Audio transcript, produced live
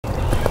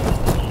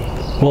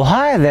Well,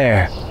 hi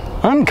there.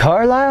 I'm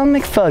Carlisle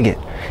Mc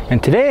Fuggit,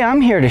 and today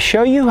I'm here to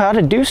show you how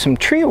to do some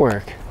tree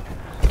work.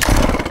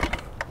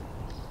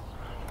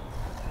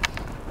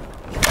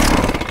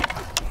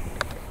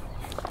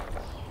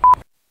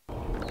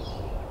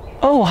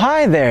 Oh,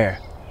 hi there.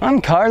 I'm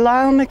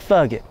Carlisle Mc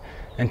Fuggit,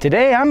 and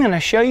today I'm going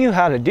to show you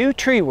how to do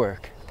tree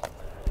work.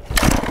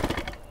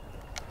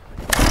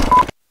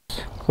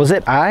 Was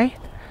it I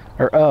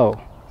or O?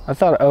 I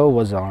thought O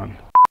was on.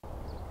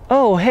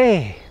 Oh,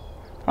 hey.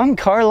 I'm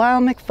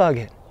Carlisle Mc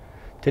Fuggit.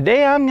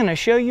 Today I'm going to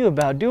show you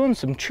about doing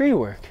some tree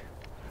work.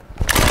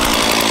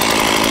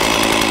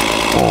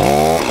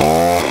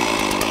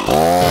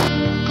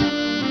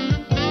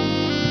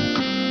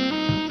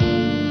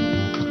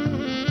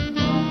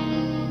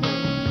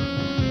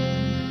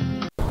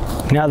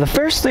 Now the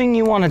first thing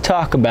you want to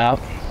talk about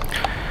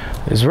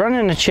is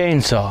running a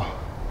chainsaw.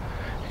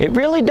 It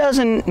really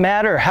doesn't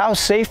matter how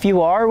safe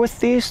you are with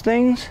these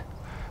things.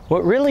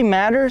 What really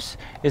matters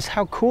is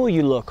how cool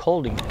you look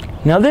holding it.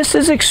 Now this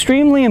is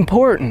extremely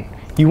important.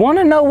 You want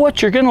to know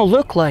what you're going to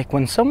look like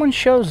when someone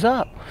shows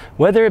up,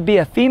 whether it be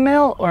a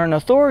female or an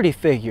authority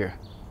figure.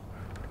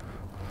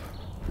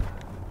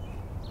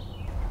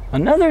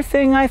 Another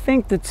thing I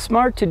think that's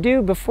smart to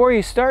do before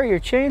you start your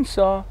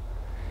chainsaw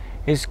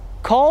is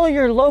call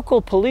your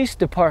local police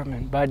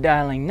department by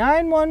dialing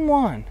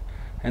 911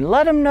 and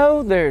let them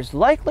know there's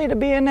likely to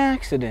be an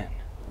accident.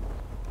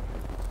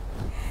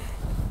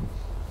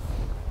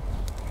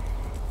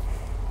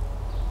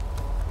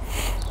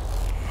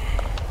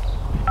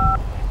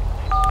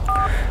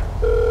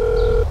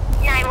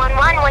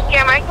 What's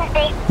your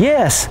emergency?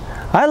 Yes,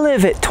 I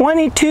live at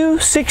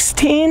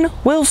 2216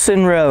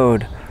 Wilson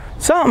Road.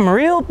 Something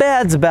real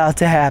bad's about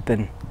to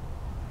happen.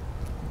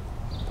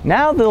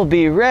 Now they'll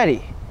be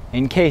ready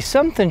in case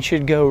something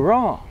should go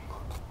wrong.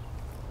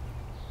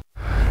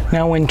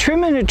 Now when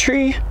trimming a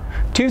tree,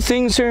 two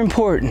things are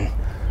important.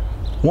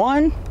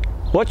 One,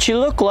 what you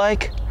look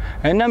like,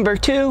 and number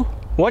two,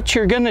 what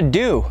you're gonna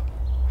do.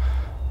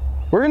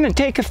 We're gonna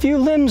take a few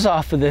limbs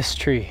off of this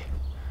tree.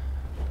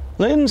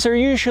 Limbs are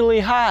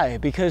usually high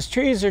because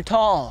trees are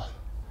tall.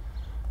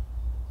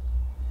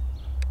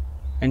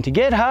 And to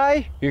get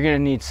high, you're going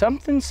to need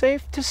something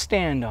safe to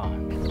stand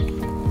on.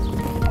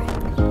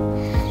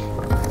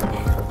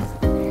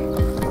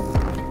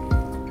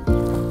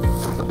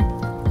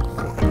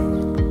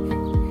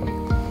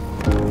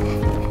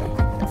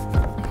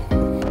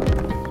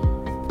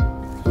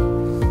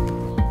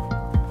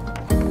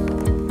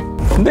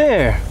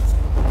 There!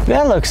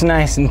 That looks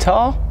nice and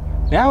tall.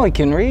 Now we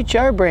can reach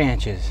our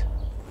branches.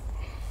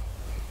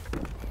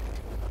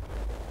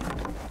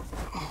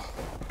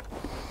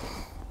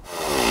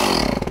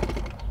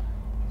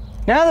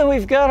 Now that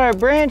we've got our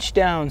branch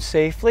down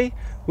safely,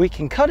 we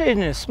can cut it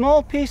into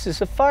small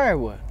pieces of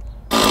firewood.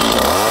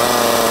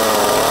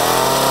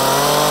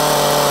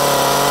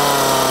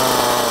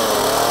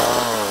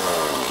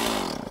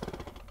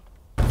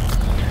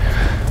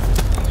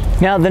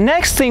 Now the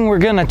next thing we're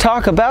going to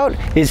talk about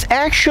is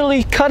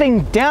actually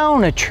cutting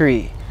down a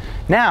tree.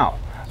 Now,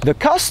 the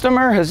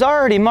customer has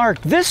already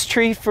marked this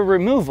tree for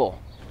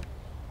removal.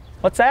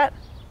 What's that?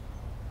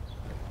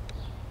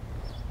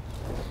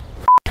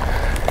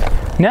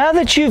 Now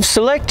that you've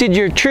selected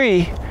your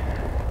tree,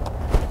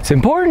 it's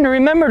important to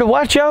remember to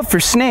watch out for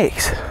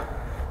snakes.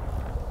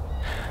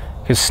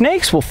 Because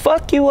snakes will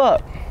fuck you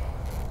up.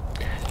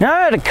 Now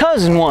I had a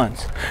cousin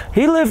once.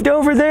 He lived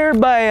over there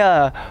by,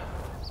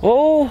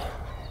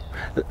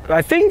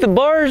 I think the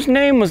bar's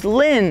name was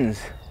Lynn's,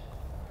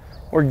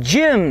 or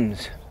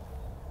Jim's,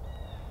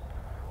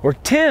 or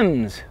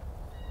Tim's.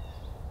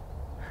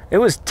 It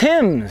was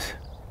Tim's.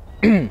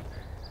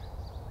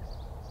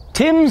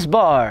 Tim's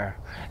Bar.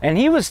 And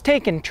he was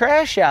taking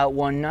trash out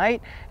one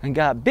night and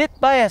got bit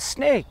by a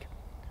snake.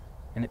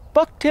 And it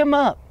fucked him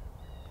up.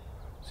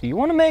 So you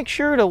want to make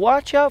sure to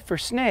watch out for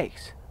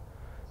snakes.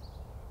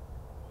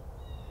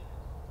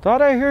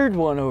 Thought I heard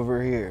one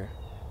over here.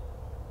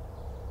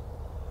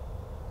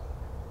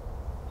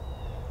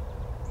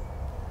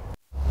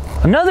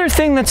 Another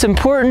thing that's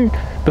important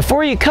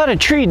before you cut a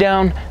tree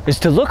down is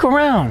to look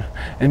around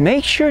and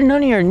make sure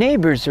none of your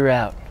neighbors are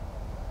out.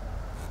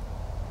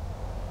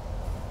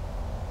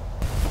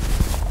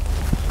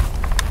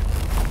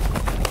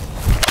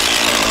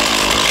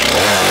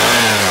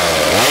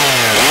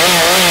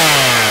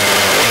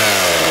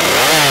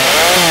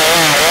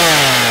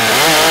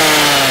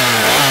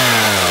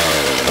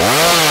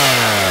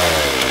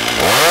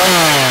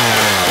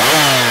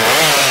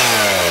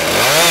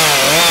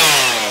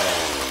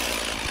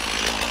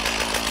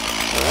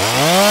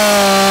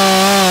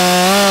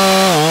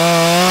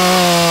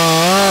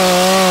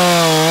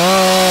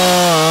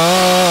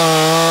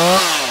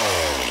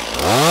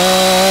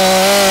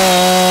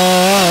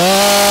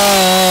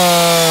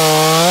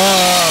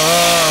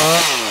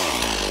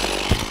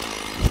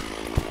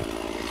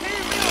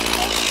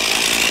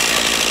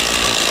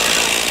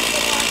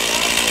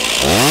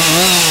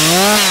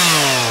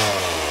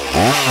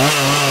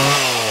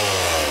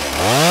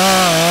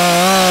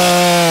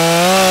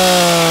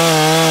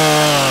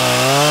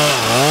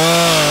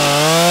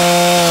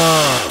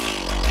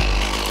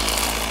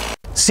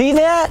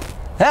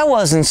 That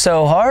wasn't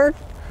so hard.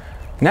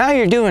 Now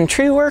you're doing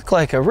tree work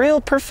like a real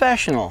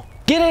professional.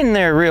 Get in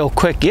there real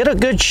quick. Get a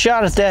good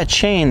shot at that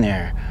chain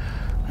there.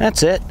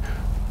 That's it.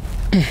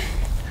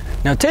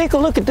 Now take a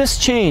look at this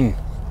chain.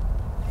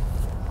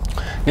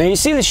 Now you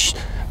see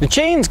the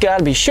chain's got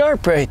to be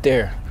sharp right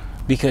there,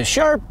 because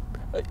sharp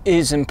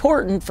is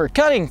important for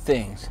cutting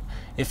things.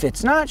 If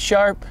it's not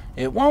sharp,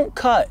 it won't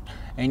cut,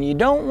 and you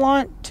don't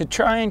want to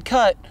try and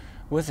cut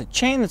with a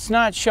chain that's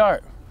not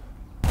sharp.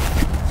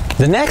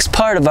 The next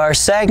part of our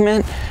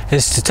segment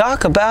is to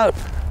talk about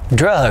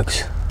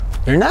drugs.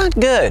 They're not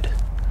good.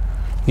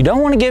 You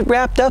don't want to get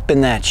wrapped up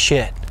in that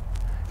shit,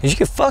 because you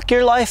can fuck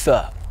your life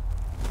up.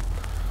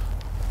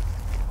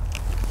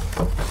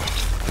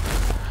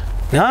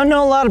 Now I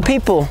know a lot of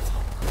people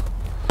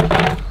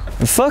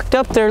have fucked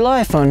up their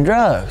life on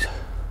drugs.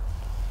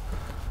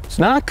 It's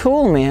not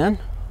cool, man.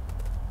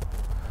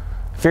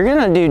 If you're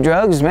gonna do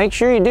drugs, make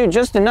sure you do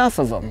just enough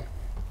of them.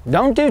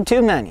 Don't do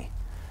too many.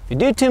 If you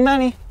do too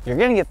many, you're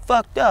gonna get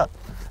fucked up.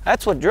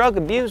 That's what drug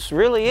abuse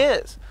really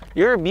is.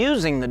 You're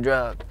abusing the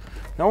drug.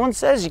 No one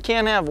says you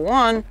can't have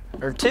one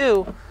or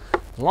two,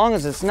 as long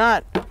as it's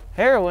not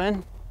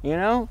heroin, you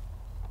know?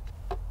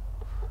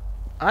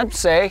 I'd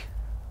say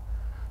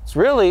it's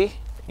really,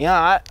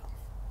 there's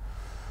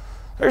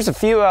a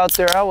few out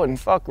there I wouldn't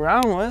fuck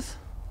around with,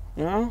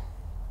 you know?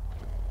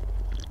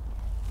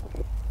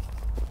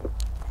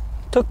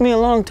 Took me a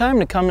long time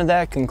to come to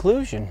that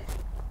conclusion.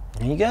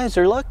 And you guys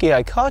are lucky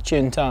I caught you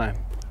in time.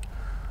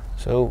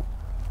 So,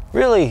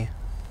 really,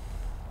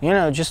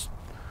 just,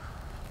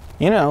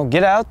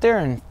 get out there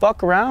and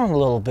fuck around a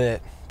little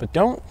bit. But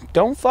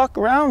don't fuck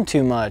around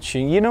too much.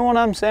 You know what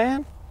I'm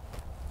saying?